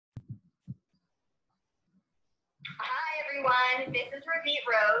everyone. This is Ravit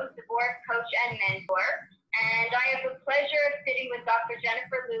Rose, divorce coach and mentor. And I have the pleasure of sitting with Dr.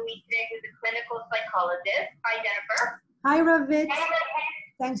 Jennifer Lewy today, who's a clinical psychologist. Hi, Jennifer. Hi, Ravit.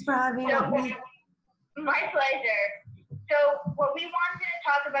 Thanks for having me. My pleasure. So what we wanted to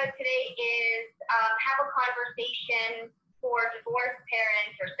talk about today is have a conversation for divorced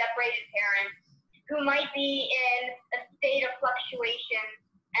parents or separated parents who might be in a state of fluctuation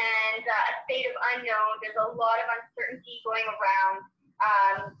and a state of unknown. There's a lot of uncertainty going around.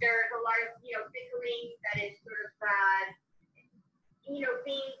 There's a lot of, bickering that is sort of,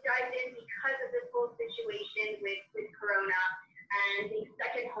 being dived in because of this whole situation with Corona and being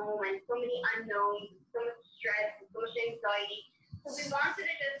stuck at home and so many unknowns, so much stress, and so much anxiety. So we wanted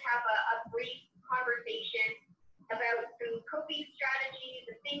to just have a brief conversation about some coping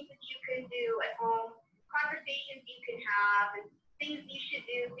strategies, the things that you can do at home, conversations you can have, and things you should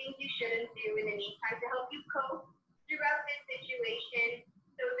do, things you shouldn't do in the meantime to help you cope throughout this situation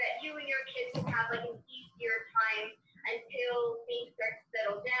so that you and your kids can have an easier time until things start to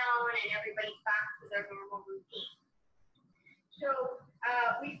settle down and everybody's back to their normal routine. So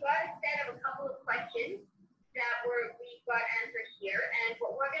we've got a set of a couple of questions that we've got answered here, and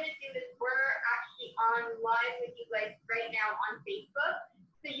what we're going to do is we're actually on live with you guys right now on Facebook,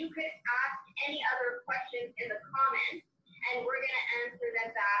 so you could ask any other questions in the comments, and we're going to answer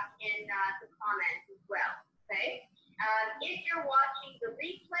them back in the comments as well, okay? If you're watching the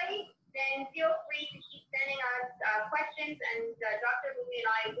replay, then feel free to keep sending us questions, and Dr. Lewy and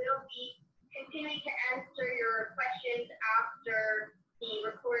I will be continuing to answer your questions after the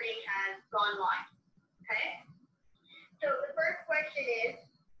recording has gone live, okay? So the first question is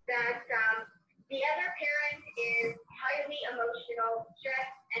that the other parent is highly emotional,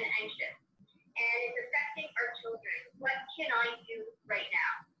 stressed, and anxious, and it's affecting our children. What can I do right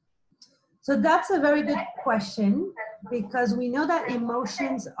now? So that's a very good question, because we know that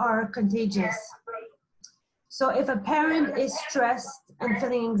emotions are contagious. So if a parent is stressed and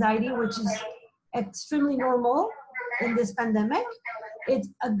feeling anxiety, which is extremely normal in this pandemic, it's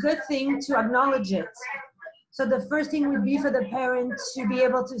a good thing to acknowledge it. So the first thing would be for the parent to be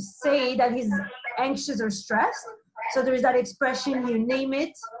able to say that he's anxious or stressed. So there's that expression, you name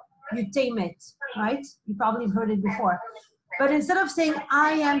it, you tame it, right? You probably have heard it before. But instead of saying,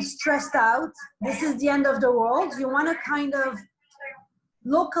 I am stressed out, this is the end of the world, you want to kind of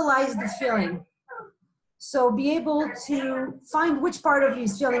localize the feeling. So be able to find which part of you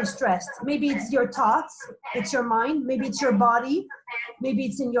is feeling stressed. Maybe it's your thoughts, it's your mind, maybe it's your body, maybe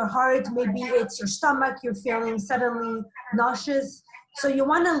it's in your heart, maybe it's your stomach, you're feeling suddenly nauseous. So you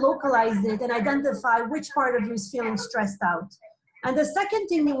want to localize it and identify which part of you is feeling stressed out. And the second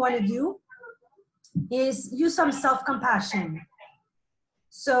thing you want to do is use some self-compassion.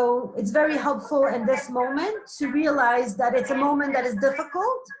 So it's very helpful in this moment to realize that it's a moment that is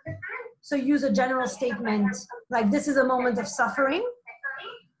difficult. So use a general statement like, this is a moment of suffering.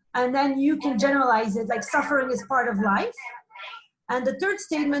 And then you can generalize it like suffering is part of life. And the third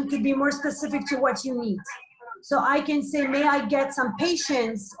statement could be more specific to what you need. So I can say, may I get some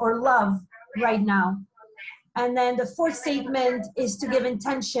patience or love right now? And then the fourth statement is to give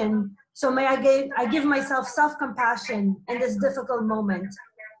intention. So may I give myself self-compassion in this difficult moment,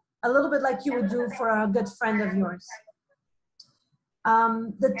 a little bit like you would do for a good friend of yours.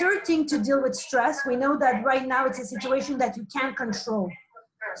 The third thing to deal with stress, we know that right now it's a situation that you can't control.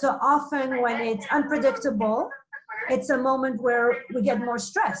 So often when it's unpredictable, it's a moment where we get more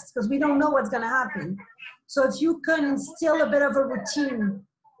stressed because we don't know what's going to happen. So if you can instill a bit of a routine,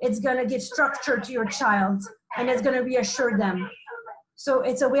 it's going to give structure to your child and it's going to reassure them. So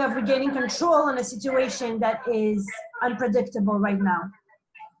it's a way of regaining control in a situation that is unpredictable right now.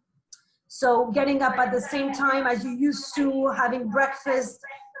 So getting up at the same time as you used to, having breakfast,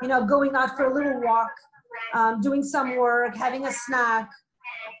 going out for a little walk, doing some work, having a snack,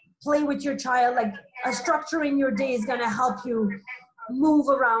 play with your child, like structuring your day is going to help you move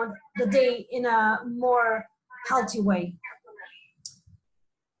around the day in a more healthy way.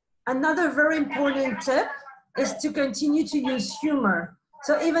 Another very important tip is to continue to use humor.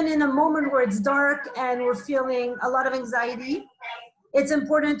 So even in a moment where it's dark and we're feeling a lot of anxiety, it's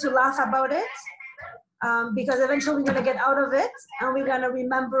important to laugh about it because eventually we're going to get out of it and we're going to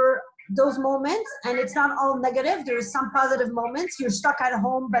remember those moments. And it's not all negative. There's some positive moments. You're stuck at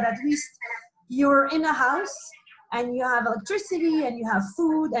home, but at least you're in a house and you have electricity and you have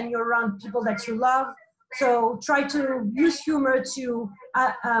food and you're around people that you love. So try to use humor to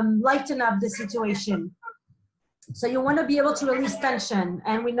lighten up the situation. So you want to be able to release tension,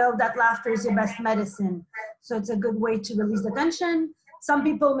 and we know that laughter is your best medicine. So it's a good way to release the tension. Some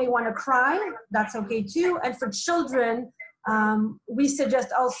people may want to cry, that's okay too. And for children, We suggest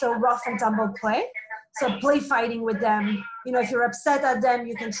also rough and tumble play. So play fighting with them. You know, if you're upset at them,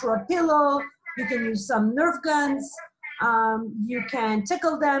 you can throw a pillow, you can use some Nerf guns, you can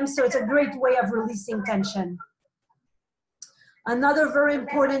tickle them. So it's a great way of releasing tension. Another very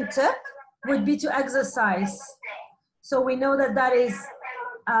important tip would be to exercise. So we know that that is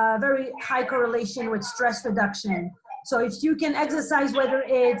a very high correlation with stress reduction. So if you can exercise, whether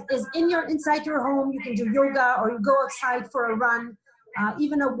it is inside your home, you can do yoga, or you go outside for a run,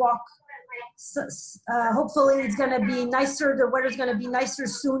 even a walk. So, hopefully it's gonna be nicer, the weather's gonna be nicer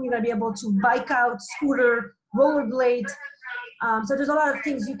soon. You're gonna be able to bike out, scooter, rollerblade. So there's a lot of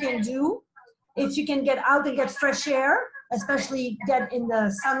things you can do. If you can get out and get fresh air, especially get in the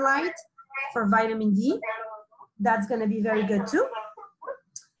sunlight for vitamin D, that's gonna be very good too.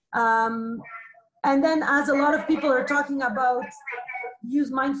 And then, as a lot of people are talking about, use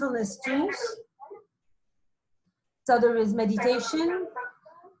mindfulness tools. So there is meditation.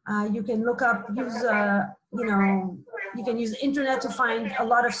 You can look up, use, you can use the internet to find a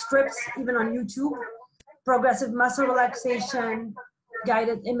lot of scripts, even on YouTube. Progressive muscle relaxation,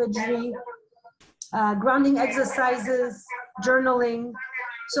 guided imagery, grounding exercises, journaling.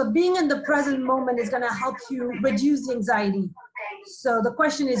 So being in the present moment is going to help you reduce the anxiety. So the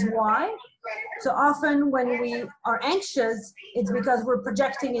question is why? So often when we are anxious, it's because we're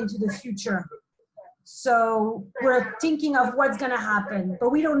projecting into the future. So we're thinking of what's going to happen,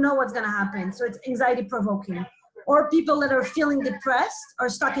 but we don't know what's going to happen. So it's anxiety provoking. Or people that are feeling depressed are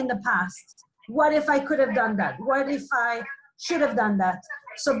stuck in the past. What if I could have done that? What if I should have done that?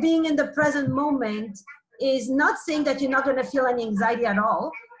 So being in the present moment is not saying that you're not going to feel any anxiety at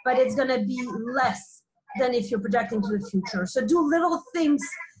all, but it's going to be less than if you're projecting to the future. So do little things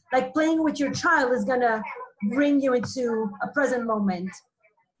like playing with your child is going to bring you into a present moment.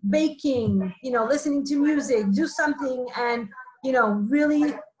 Baking, listening to music, do something and,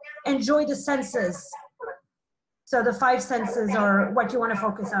 really enjoy the senses. So the 5 senses are what you want to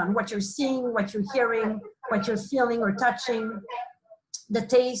focus on, what you're seeing, what you're hearing, what you're feeling or touching, the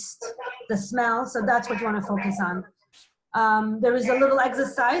taste, the smell. So that's what you want to focus on. There is a little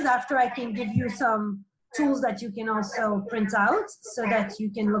exercise after. I can give you some tools that you can also print out so that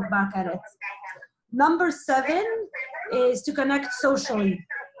you can look back at it. Number 7 is to connect socially.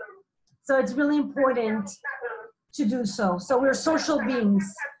 So it's really important to do so. So we're social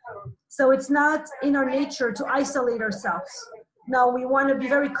beings. So it's not in our nature to isolate ourselves. No, we want to be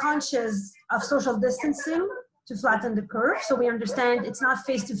very conscious of social distancing to flatten the curve. So we understand it's not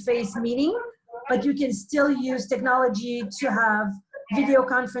face-to-face meeting, but you can still use technology to have video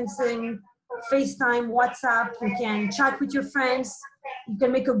conferencing, FaceTime, WhatsApp. You can chat with your friends. You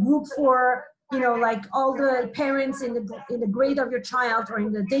can make a group for, like all the parents in the grade of your child or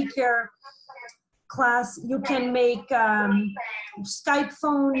in the daycare class. You can make Skype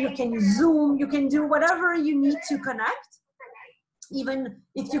phone, you can use Zoom, you can do whatever you need to connect. Even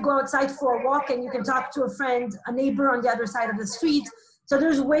if you go outside for a walk and you can talk to a friend, a neighbor on the other side of the street. So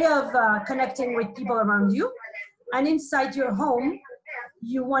there's a way of connecting with people around you. And inside your home,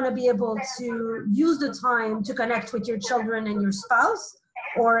 you want to be able to use the time to connect with your children and your spouse,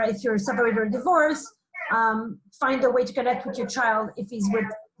 or if you're separated or divorced, find a way to connect with your child if he's with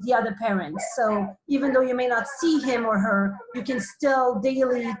the other parents. So even though you may not see him or her, you can still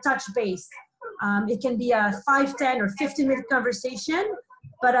daily touch base. It can be a 5, 10, or 15-minute conversation,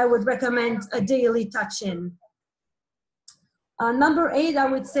 but I would recommend a daily touch-in. Number 8, I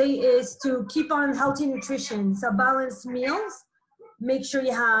would say, is to keep on healthy nutrition. So balanced meals. Make sure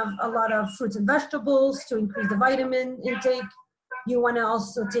you have a lot of fruits and vegetables to increase the vitamin intake. You want to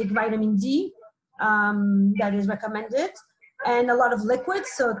also take vitamin D, that is recommended, and a lot of liquids.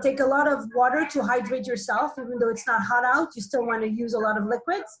 So take a lot of water to hydrate yourself. Even though it's not hot out, you still want to use a lot of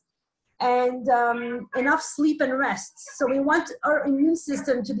liquids. And enough sleep and rest. So we want our immune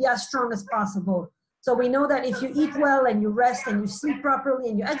system to be as strong as possible. So we know that if you eat well and you rest and you sleep properly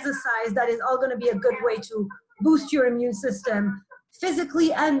and you exercise, that is all going to be a good way to boost your immune system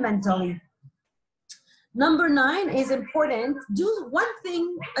physically and mentally. Number 9 is important. Do one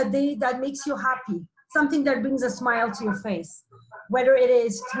thing a day that makes you happy, something that brings a smile to your face, whether it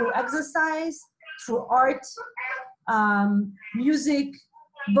is through exercise, through art, music,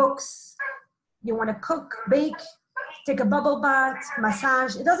 books. You want to cook, bake, take a bubble bath,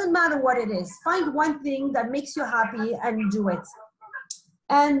 massage. It doesn't matter what it is. Find one thing that makes you happy and do it.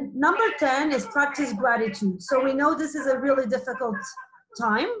 And number 10 is practice gratitude. So we know this is a really difficult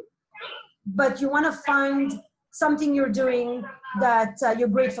time, but you want to find something you're doing that you're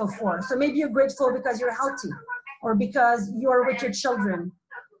grateful for. So maybe you're grateful because you're healthy, or because you're with your children,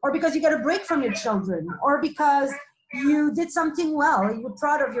 or because you get a break from your children, or because you did something well, you're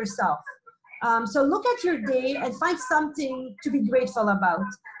proud of yourself. So look at your day and find something to be grateful about.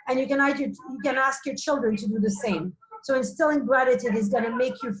 And you can ask your children to do the same. So instilling gratitude is going to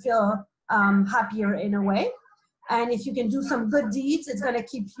make you feel happier in a way. And if you can do some good deeds, it's going to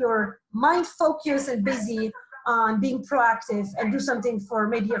keep your mind focused and busy on being proactive and do something for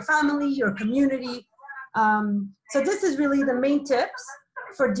maybe your family, your community. So this is really the main tips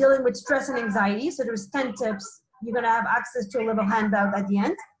for dealing with stress and anxiety. So there's 10 tips. You're going to have access to a little handout at the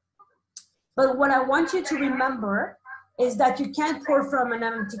end. But what I want you to remember is that you can't pour from an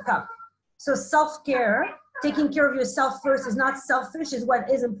empty cup. So self-care, taking care of yourself first is not selfish, is what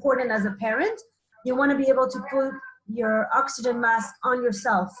is important as a parent. You want to be able to put your oxygen mask on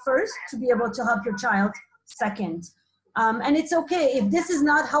yourself first to be able to help your child second. And it's okay. If this is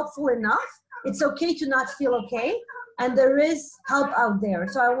not helpful enough, it's okay to not feel okay. And there is help out there.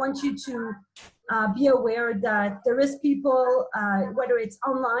 So I want you to be aware that there is people, whether it's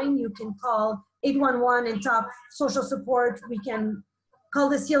online, you can call 811 and talk social support. We can call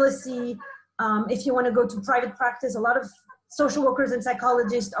the CLSC. If you want to go to private practice, a lot of social workers and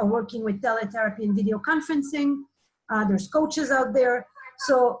psychologists are working with teletherapy and video conferencing. There's coaches out there.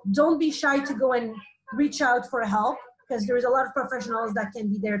 So don't be shy to go and reach out for help, because there's a lot of professionals that can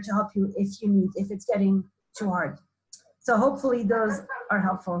be there to help you if it's getting too hard. So hopefully those are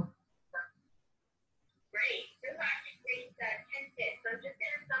helpful. Great. Those are actually great 10 tips. So I'm just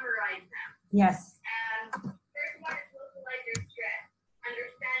going to summarize them. Yes. First one is localize your stress.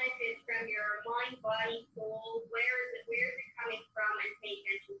 Understand if it's from your mind, body, soul. Where is it coming from, and pay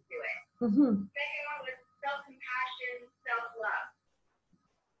attention to it. Mm-hmm. Second one was self-compassion, self-love,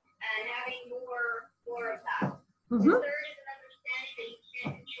 and having more of that. Mm-hmm. Third is an understanding that you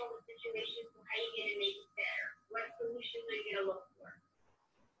can't control the situation, so how are you going to make it better? What solutions are you going to look for?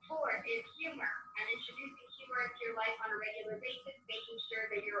 Fourth is humor, and introducing humor into your life on a regular basis, making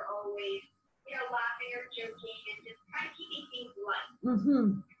sure that you're always, laughing or joking, and just kind of keeping things light.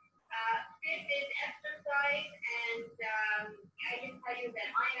 Mm-hmm. Fifth is exercise, and I can tell you that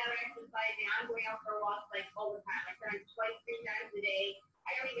I'm out exercising. I'm going out for walks all the time. I run twice, 3 times a day.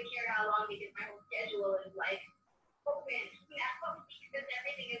 I don't even care how long, because my whole schedule is open. Because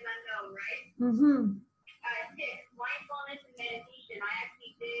everything is unknown, right? Mm-hmm. Six, mindfulness and meditation. I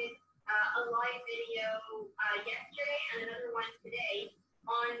actually did a live video yesterday and another one today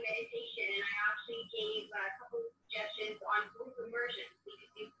on meditation, and I actually gave a couple of suggestions on group immersion. We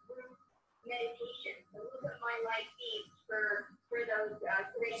could do group meditation. So look at my live feeds for those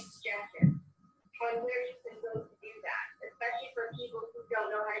great suggestions on where you can go to do that, especially for people who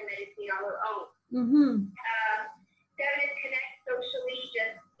don't know how to meditate on their own. Mm-hmm. Seven is connect socially.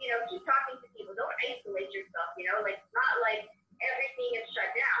 Just keep talking to people. Don't isolate yourself. Not like everything is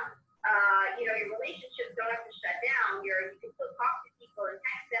shut down. Your relationships don't have to shut down. You can still talk to people and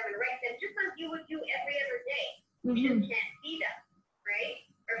text them and write them, just like you would do every other day. You just can't see them, right?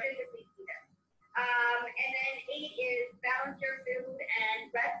 Or physically see them. And then 8 is balance your food and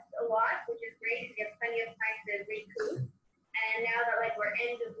rest a lot, which is great. You have plenty of time to recoup. And now that we're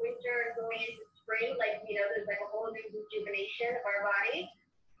end of winter and going into spring, there's a whole new rejuvenation of our body.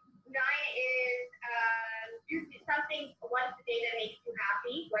 9 is do something once a day that makes you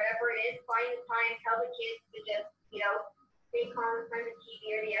happy, whatever it is. Find the time, tell the kids to just, stay calm in front of the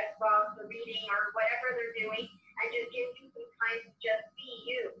TV or the Xbox or reading or whatever they're doing, and just give you some time to just be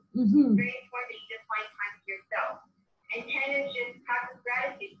you. Mm-hmm. It's very important that you just find time for yourself. And 10 is just practice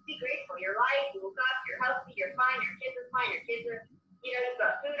gratitude. Be grateful. You're alive, you woke up, you're healthy, you're fine, your kids are fine, your kids are, you've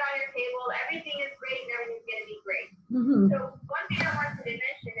got food on your table, everything is great and everything's going to be great. Mm-hmm. So one thing I wanted to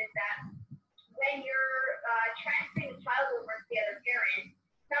mention is that when you're transferring the child over to the other parent,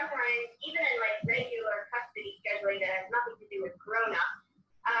 sometimes, even in regular custody scheduling that has nothing to do with Corona,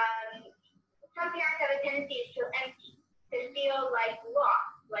 some parents have a tendency to feel empty, to feel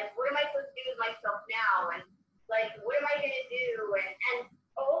lost. What am I supposed to do with myself now? And what am I going to do? And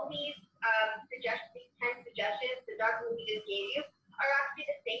all these suggestions, 10 suggestions that Dr. Lewy just gave you are actually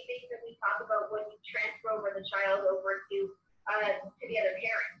the same things that we talk about when you transfer over the child over to the other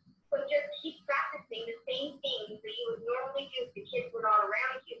parent. So just keep practicing the same things that you would normally do if the kids were not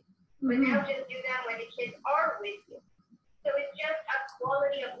around you. But now just do them when the kids are with you. So it's just a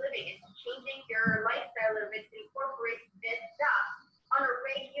quality of living. It's changing your lifestyle a little bit to incorporate this stuff on a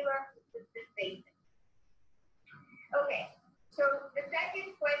regular, consistent basis. Okay, so the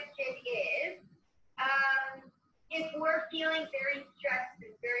second question is, if we're feeling very stressed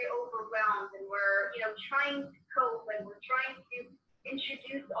and very overwhelmed and we're, trying to cope and we're trying to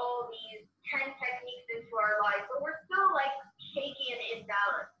introduce all these 10 techniques into our lives, but we're still shaky and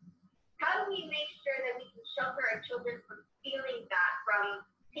imbalanced. How do we make sure that we can shelter our children from feeling that, from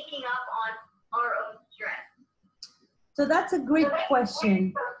picking up on our own stress? So that's a great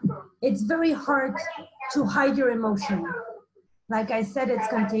question. It's very hard to hide your emotion. Like I said, it's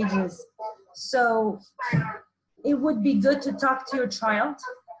contagious. So it would be good to talk to your child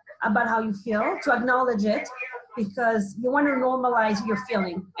about how you feel, to acknowledge it, because you want to normalize your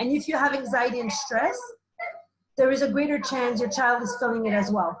feeling. And if you have anxiety and stress, there is a greater chance your child is feeling it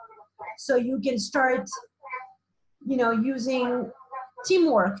as well. So you can start, using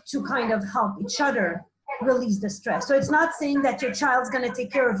teamwork to kind of help each other release the stress. So it's not saying that your child's going to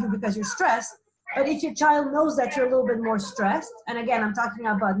take care of you because you're stressed, but if your child knows that you're a little bit more stressed, and again, I'm talking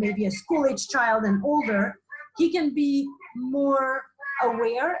about maybe a school-age child and older, he can be more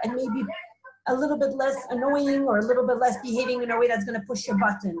aware and maybe a little bit less annoying or a little bit less behaving in a way that's going to push your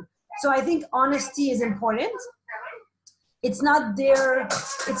button. So I think honesty is important. It's not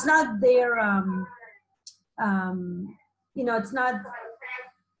it's not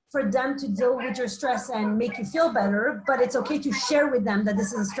for them to deal with your stress and make you feel better, but it's okay to share with them that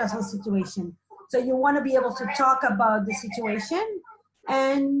this is a stressful situation. So you want to be able to talk about the situation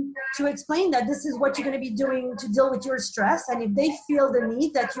and to explain that this is what you're going to be doing to deal with your stress. And if they feel the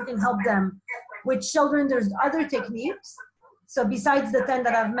need, that you can help them. With children, there's other techniques. So besides the 10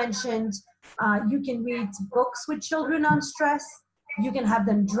 that I've mentioned, you can read books with children on stress. You can have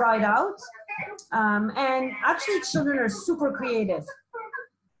them draw it out. And actually, children are super creative.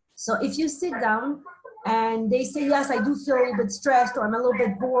 So if you sit down and they say, yes, I do feel a little bit stressed, or I'm a little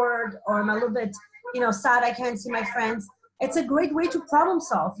bit bored, or I'm a little bit, sad, I can't see my friends, it's a great way to problem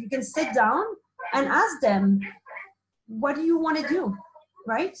solve. You can sit down and ask them, what do you want to do,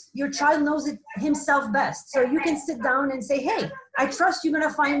 right? Your child knows it himself best. So you can sit down and say, hey, I trust you're going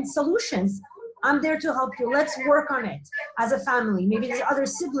to find solutions. I'm there to help you. Let's work on it as a family. Maybe there's other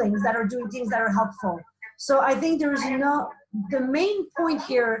siblings that are doing things that are helpful. So I think the main point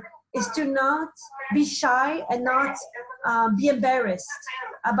here is to not be shy and not be embarrassed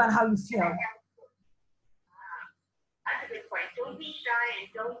about how you feel. That's a good point. Don't be shy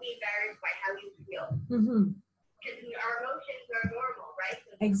and don't be embarrassed by how you feel. Mm-hmm. Because our emotions are normal, right?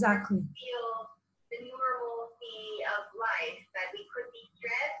 So Exactly. we feel the normalcy of life, that we could be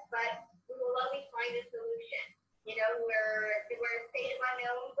stressed, but we will always find a solution. We're a state of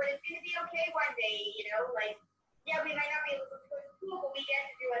unknown, but it's going to be okay one day, yeah, we might not be able to go to school, but we get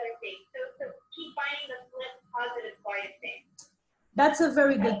to do other things. So keep finding the flip positive side of things. That's a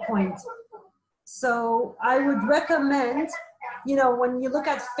very good point. So I would recommend, when you look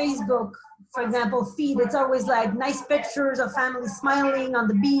at Facebook, for example, feed, it's always like nice pictures of families smiling on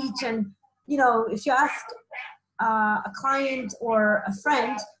the beach. And, if you ask a client or a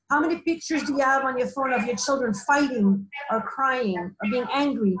friend, how many pictures do you have on your phone of your children fighting or crying or being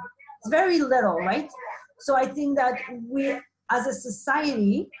angry? It's very little, right? So I think that we, as a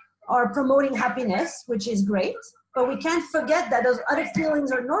society, are promoting happiness, which is great, but we can't forget that those other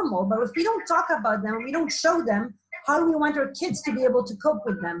feelings are normal. But if we don't talk about them, we don't show them, how do we want our kids to be able to cope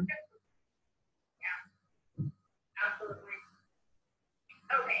with them? Yeah, absolutely.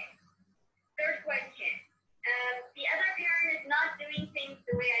 Okay, third question. The other parent is not doing things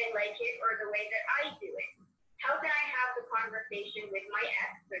the way I like it or the way that I do it. How can I have the conversation with my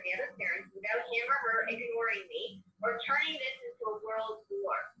ex or the other parent without him or her ignoring me or turning this into a world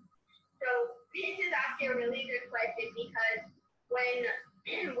war? So this is actually a really good question, because when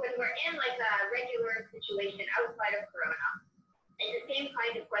we're in like a regular situation outside of Corona, it's the same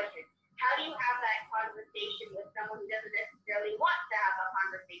kind of question. How do you have that conversation with someone who doesn't necessarily want to have a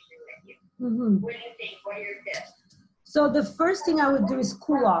conversation with you? Mm-hmm. What do you think? What are your tips? So the first thing I would do is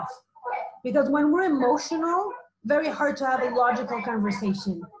cool off. Because when we're emotional, very hard to have a logical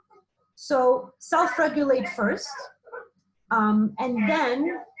conversation. So self-regulate first. And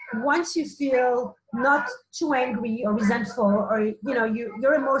then once you feel not too angry or resentful, or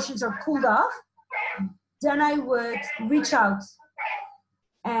your emotions are cooled off, then I would reach out.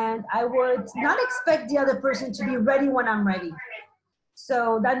 And I would not expect the other person to be ready when I'm ready.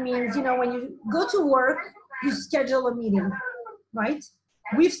 So that means, when you go to work, you schedule a meeting, right?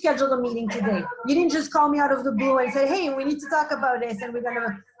 We've scheduled a meeting today. You didn't just call me out of the blue and say, hey, we need to talk about this and we're going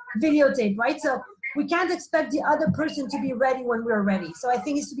to videotape, right? So we can't expect the other person to be ready when we're ready. So I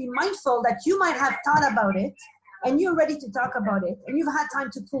think it's to be mindful that you might have thought about it and you're ready to talk about it and you've had time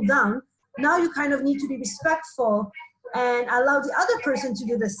to cool down. Now you kind of need to be respectful and allow the other person to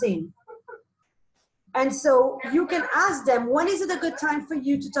do the same. And so you can ask them, when is it a good time for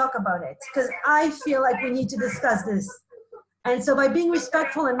you to talk about it? Because I feel like we need to discuss this. And so by being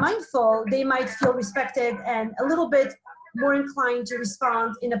respectful and mindful, they might feel respected and a little bit more inclined to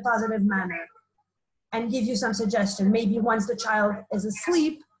respond in a positive manner. and give you some suggestion. Maybe once the child is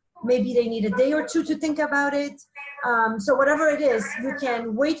asleep, maybe they need a day or two to think about it. So whatever it is, you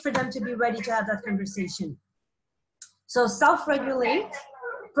can wait for them to be ready to have that conversation. So self-regulate,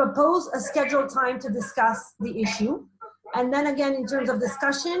 propose a scheduled time to discuss the issue. And then again, in terms of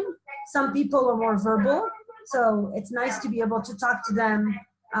discussion, some people are more verbal. So it's nice to be able to talk to them,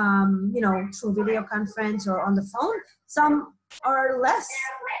 through video conference or on the phone. Some are less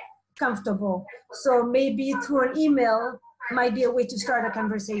comfortable. So maybe through an email might be a way to start a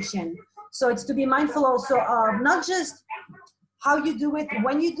conversation. So it's to be mindful also of not just how you do it,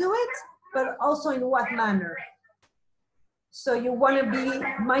 when you do it, but also in what manner. So you want to be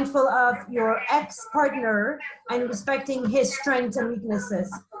mindful of your ex-partner and respecting his strengths and weaknesses.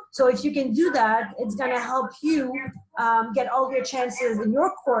 So if you can do that, it's going to help you get all your chances in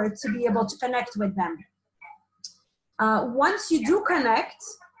your court to be able to connect with them. Once you do connect,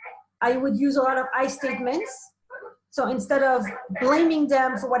 I would use a lot of I statements. So instead of blaming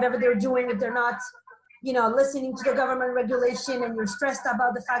them for whatever they're doing, if they're not, listening to the government regulation and you're stressed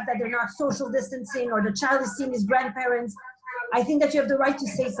about the fact that they're not social distancing or the child is seeing his grandparents, I think that you have the right to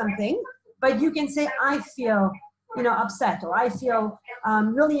say something, but you can say, I feel, upset, or I feel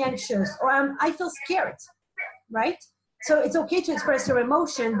really anxious, or I feel scared, right? So it's okay to express your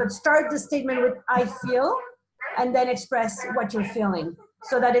emotion, but start the statement with I feel, and then express what you're feeling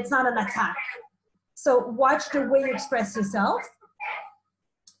so that it's not an attack. So watch the way you express yourself.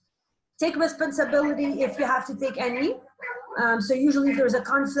 Take responsibility if you have to take any. So usually if there's a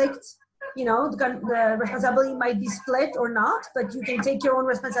conflict, the responsibility might be split or not, but you can take your own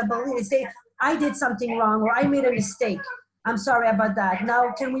responsibility and say, I did something wrong, or I made a mistake. I'm sorry about that.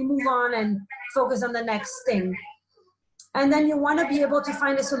 Now, can we move on and focus on the next thing? And then you want to be able to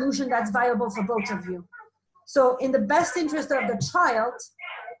find a solution that's viable for both of you. So in the best interest of the child,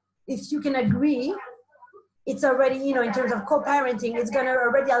 if you can agree, it's already, in terms of co-parenting, it's going to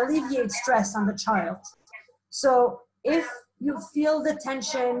already alleviate stress on the child. So if you feel the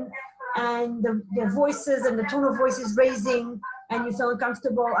tension and the voices and the tone of voice is raising and you feel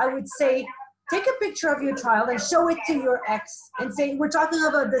uncomfortable, I would say, take a picture of your child and show it to your ex and say, we're talking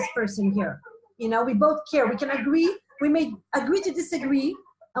about this person here. We both care. We can agree. We may agree to disagree,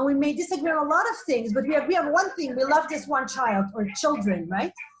 and we may disagree on a lot of things, but we agree on one thing. We love this one child or children,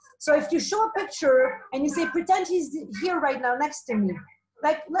 right? So if you show a picture and you say, pretend he's here right now next to me,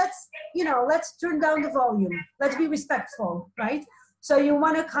 like, let's turn down the volume. Let's be respectful, right? So you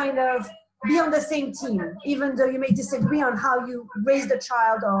want to kind of be on the same team, even though you may disagree on how you raise the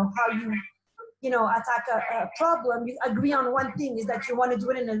child or how you, attack a problem. You agree on one thing, is that you want to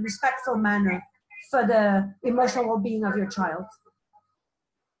do it in a respectful manner for the emotional well-being of your child.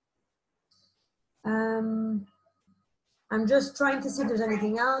 I'm just trying to see if there's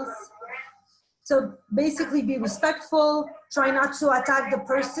anything else. So basically be respectful, try not to attack the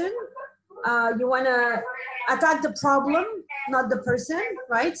person. You want to attack the problem, not the person,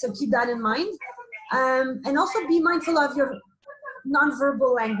 right? So keep that in mind. And also be mindful of your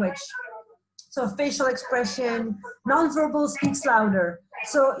nonverbal language. So facial expression, nonverbal speaks louder.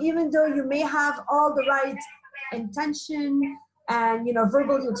 So even though you may have all the right intention and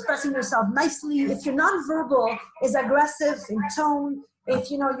verbally expressing yourself nicely, if your nonverbal is aggressive in tone,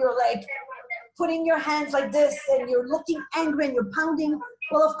 if you're like putting your hands like this and you're looking angry and you're pounding,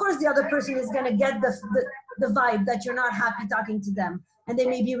 well, of course the other person is going to get the vibe that you're not happy talking to them, and they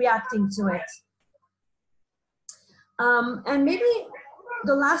may be reacting to it. And maybe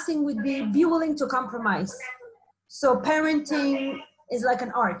the last thing would be willing to compromise. So parenting is like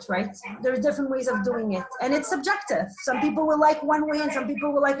an art, right? There are different ways of doing it, and it's subjective. Some people will like one way and some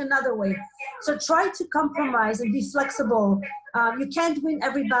people will like another way. So try to compromise and be flexible. You can't win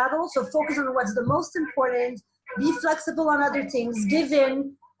every battle, so focus on what's the most important. Be flexible on other things, give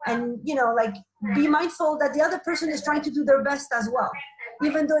in, and be mindful that the other person is trying to do their best as well.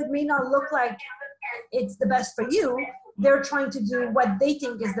 Even though it may not look like it's the best for you, they're trying to do what they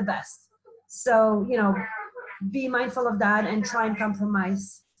think is the best. So, be mindful of that and try and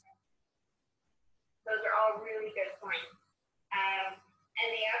compromise. Those are all really good points. And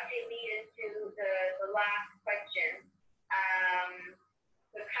they actually lead into the last question.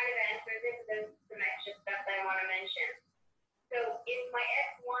 So it kind of answers it, there's some extra stuff that I want to mention. So if my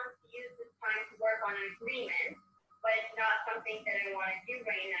ex wants to use this time to work on an agreement, but it's not something that I want to do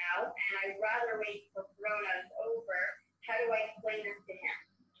right now, and I'd rather wait till Corona is over, how do I explain this to him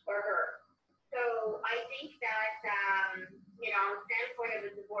or her? So I think that, on the standpoint of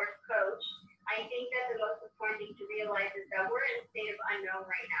a divorce coach, I think that the most important thing to realize is that we're in a state of unknown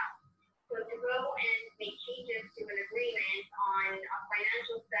right now. So to go and make changes to an agreement on a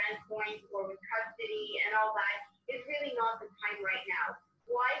financial standpoint or with custody and all that is really not the time right now.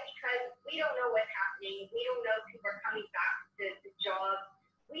 Why? Because we don't know what's happening. We don't know if people are coming back to jobs.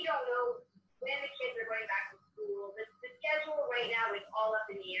 We don't know when the kids are going back to school. The schedule right now is all up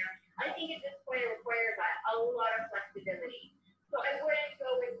in the air. I think at this point it requires a lot of flexibility. So I wouldn't go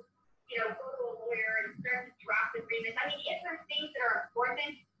and, go to a lawyer and start to draft agreements. I mean, if there's things that are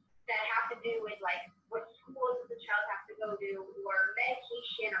important that have to do with like what schools the child has to go to, or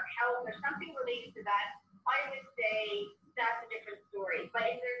medication or health or something related to that, I would say that's a different story. But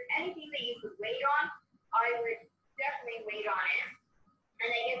if there's anything that you could wait on, I would definitely wait on it.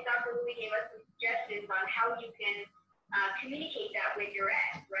 And I guess Dr. Lewy gave us some suggestions on how you can communicate that with your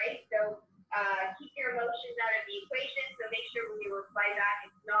ex, right? So keep your emotions out of the equation. So make sure when you reply back,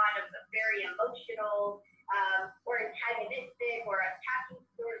 it's not a very emotional or antagonistic or attacking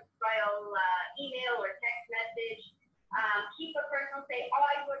sort of style email or text message. Keep a personal, say,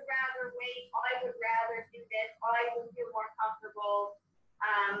 I would rather wait, I would rather do this, I would feel more comfortable,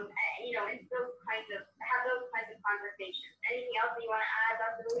 and those kinds of, have those kinds of conversations. Anything else that you want to add,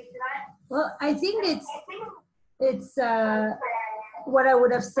 Dr. Lewy, to that? Well, I think it's what I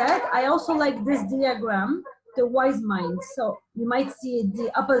would have said. I also like this diagram, the wise mind. So you might see it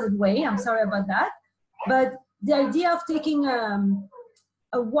the opposite way. I'm sorry about that. But the idea of taking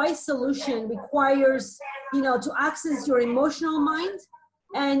a wise solution requires, to access your emotional mind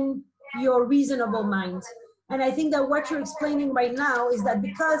and your reasonable mind. And I think that what you're explaining right now is that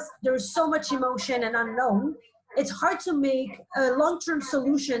because there's so much emotion and unknown, it's hard to make a long-term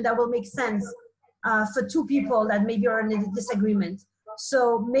solution that will make sense for two people that maybe are in a disagreement.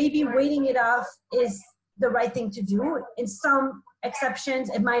 So maybe waiting it off is the right thing to do. In some exceptions,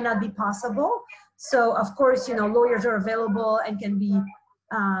 it might not be possible. So of course, lawyers are available and can be,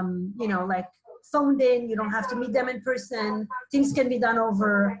 like phoned in. You don't have to meet them in person. Things can be done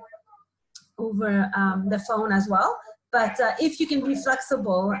over the phone as well. But if you can be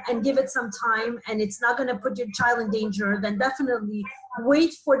flexible and give it some time and it's not going to put your child in danger, then definitely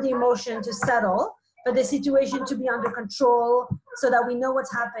wait for the emotion to settle, for the situation to be under control so that we know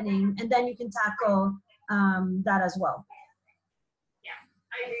what's happening, and then you can tackle that as well. Yeah,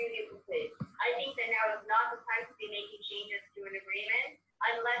 I agree with you completely. I think that now is not the time to be making changes to an agreement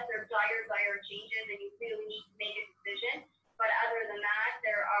unless there's dire changes and you really need to make a decision. But other than that,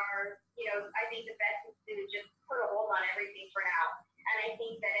 there are, I think the best thing to do is just put a hold on everything for now. And I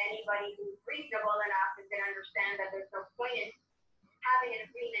think that anybody who's reasonable enough is going to understand that there's no point in having an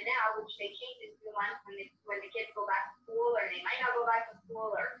agreement now, which may change in 2 months when the kids go back to school, or they might not go back to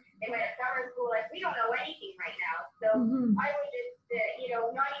school, or they might have summer school. Like, we don't know anything right now. So I would just,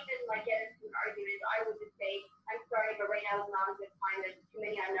 not even like get into an argument. I would just say, I'm sorry, but right now is not a good time. There's too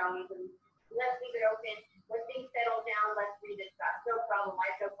many unknowns, and let's leave it open. When things settle down, let's rediscuss. No problem. I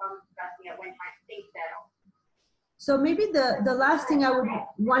have no problem discussing it when things settle. So maybe the last thing I would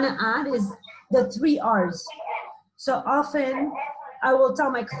want to add is the 3 R's. So often I will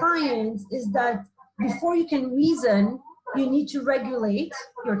tell my clients is that before you can reason, you need to regulate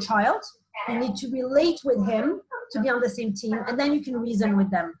your child. You need to relate with him to be on the same team, and then you can reason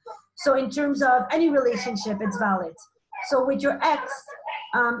with them. So in terms of any relationship, it's valid. So with your ex,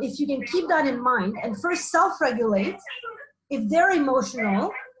 if you can keep that in mind and first self-regulate, if they're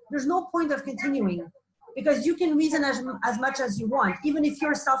emotional, there's no point of continuing, because you can reason as much as you want, even if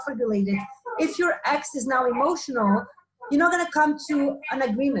you're self-regulated. If your ex is now emotional, you're not going to come to an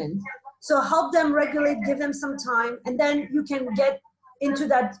agreement. So help them regulate, give them some time, and then you can get into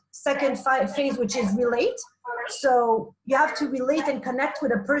that second phase, which is relate. So you have to relate and connect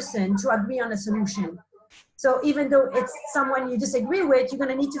with a person to agree on a solution. So even though it's someone you disagree with, you're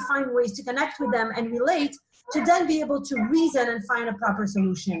going to need to find ways to connect with them and relate to then be able to reason and find a proper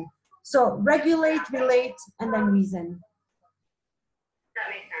solution. So regulate, relate, and then reason. That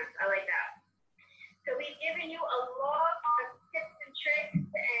makes sense. I like that. So we've given you a lot of tips and tricks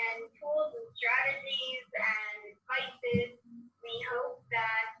and tools and strategies and advices. We hope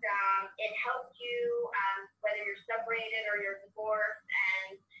that it helped you, whether you're separated or you're divorced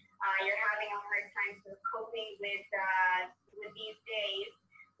and you're having a hard time sort of coping with these days.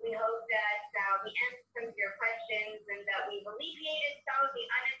 We hope that we answered some of your questions and that we've alleviated some of the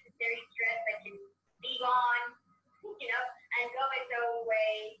unnecessary stress that can be gone, and go its own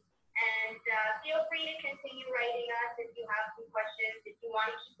way. And feel free to continue writing us if you have some questions. If you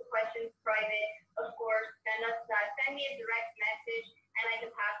want to keep the questions private, of course, send me a direct message, and I can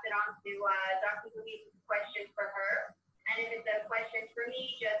pass it on to Dr. Lewy with a question for her. And if it's a question for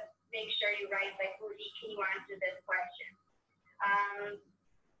me, just make sure you write, like, Rudy, can you answer this question?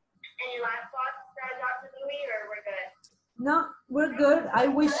 Any last thoughts, Dr. Lewy, or we're good? We're good.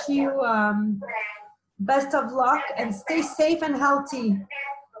 I wish you best of luck and stay safe and healthy.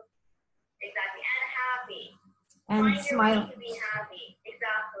 Exactly, and happy. And Find smile. your way to be happy.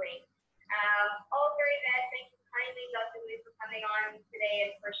 Exactly. All very good. Thank you kindly, Dr. Lewy, for coming on today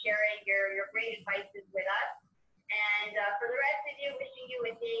and for sharing your great advices with us. And for the rest of you, wishing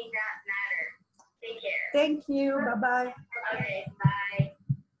you a day that matters. Take care. Thank you. Bye-bye. Okay, bye.